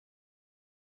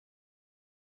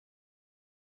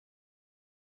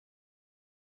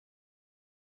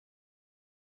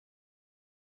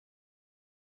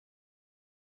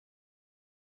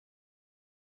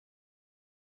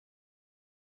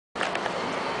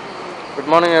Good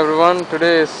morning everyone.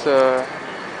 Today is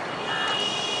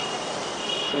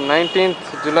 19th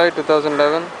July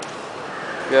 2011.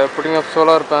 We are putting up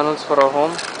solar panels for our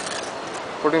home,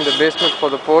 putting the basement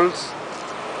for the poles.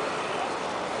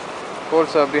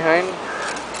 Poles are behind.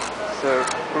 So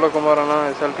Kula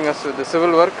Kumarana is helping us with the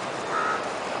civil work.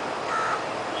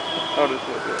 How is it?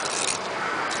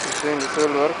 He's doing the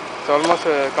civil work. It's almost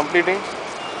completing.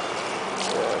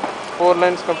 4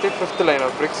 lines complete, 5th line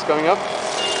of bricks coming up.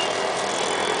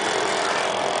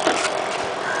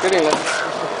 Getting that.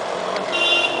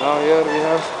 Now here we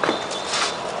have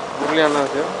Murliana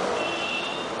here.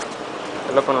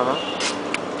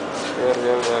 Here we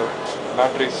have the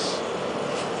batteries,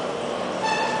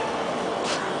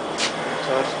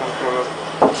 charge controller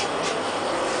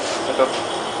setup.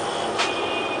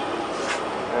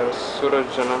 Here Suraj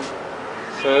Janam.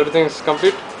 So everything is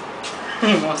complete?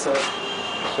 No sir.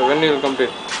 So when you will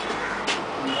complete?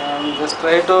 Just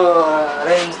try to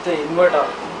arrange the inverter.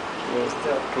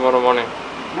 Tomorrow morning.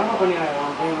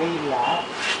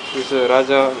 This is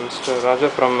Raja, Mr. Raja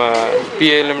from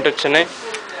PA Limited Chennai,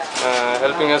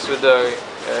 helping us with the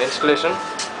installation.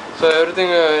 So everything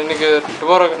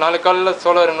tomorrow நாளைக்கு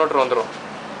solar inverter வந்துரும்.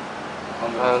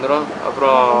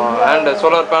 And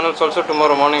solar panels also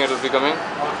tomorrow morning it will be coming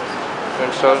to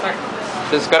install.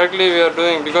 This correctly we are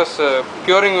doing because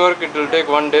curing work it will take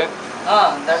 1 day.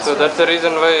 So that's the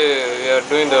reason why we are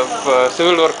doing the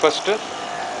civil work first.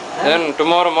 Then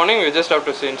tomorrow morning we just have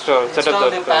to set up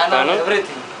the panel,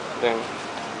 everything. Then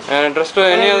and rest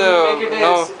any other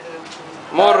now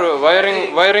more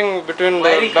wiring between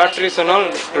the batteries and all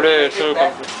today it will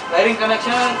complete. Wiring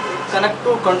connection connect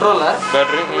to controller.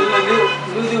 Battery. We will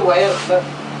use the wire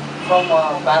from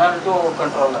panel to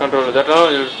controller. Controller. That all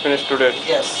you will finish today.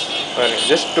 Yes. Wiring.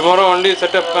 Just tomorrow only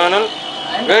set up panel.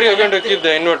 Where you are going to keep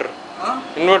the inverter?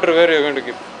 Inverter where you are going to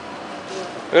keep?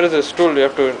 Where is the stool? You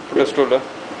have to put a stool.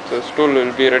 So stool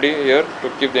will be ready here to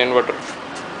keep the inverter.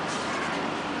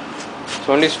 So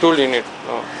only stool you need.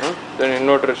 Then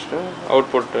inverter is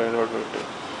output inverter.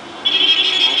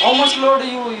 How much load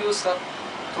you use sir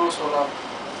through solar?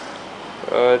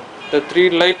 The 3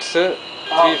 lights, 3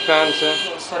 fans.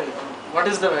 Sorry, what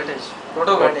is the wattage?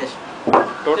 Total wattage?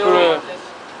 Total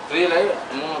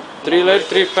 3 lights,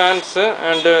 3 fans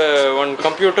and 1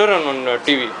 computer and 1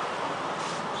 TV.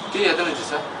 TV how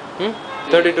sir?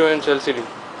 32-inch LCD.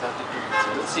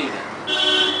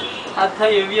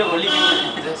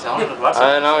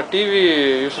 now TV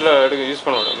usually use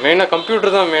main computer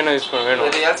da main use pannu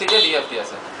LCD DFT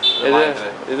sir.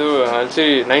 Idu LCD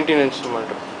 19-inch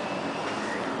monitor.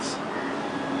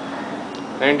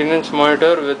 19-inch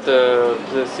monitor with the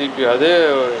CPU. Ade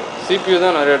CPU da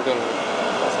nariya edukonu.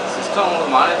 System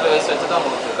monitor wise vechudha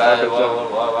உங்களுக்கு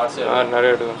WhatsApp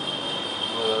nariya edukonu.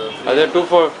 Ade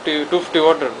 250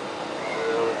 watt.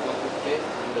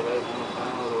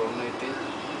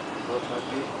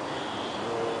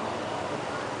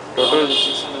 Total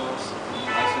 600 watts.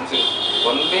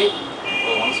 Only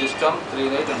one system, 3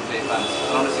 light and 3 fans.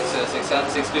 Around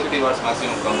 650 watts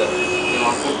maximum from that. You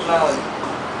want to put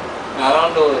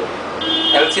around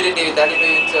LCD TV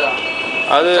 32 inch.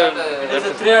 It is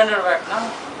a 300 watt, no?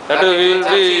 That we will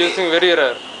be using very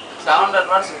rare. 700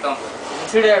 watts will come.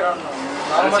 LCD I don't know.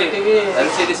 Normal TV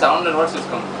LCD 700 watts will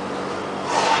come.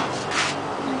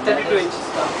 32 inches.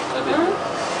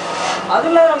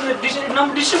 ಅದಲ್ಲ ನಮ್ಮ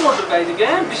dish motor ಇದಕ್ಕೆ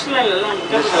dish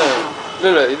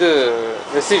ಇಲ್ಲ ಇದು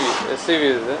SCV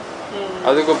ಇದೆ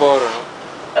ಅದಕ್ಕೆ power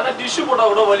ಅಲ್ಲ dish போட்டா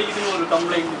கூட வலிக்குதுன்னு ஒரு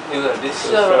கம்ப்ளைன்ட் இது dish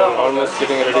almost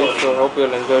getting ready, so hope you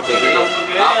will enjoy the video.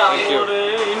 ஒரு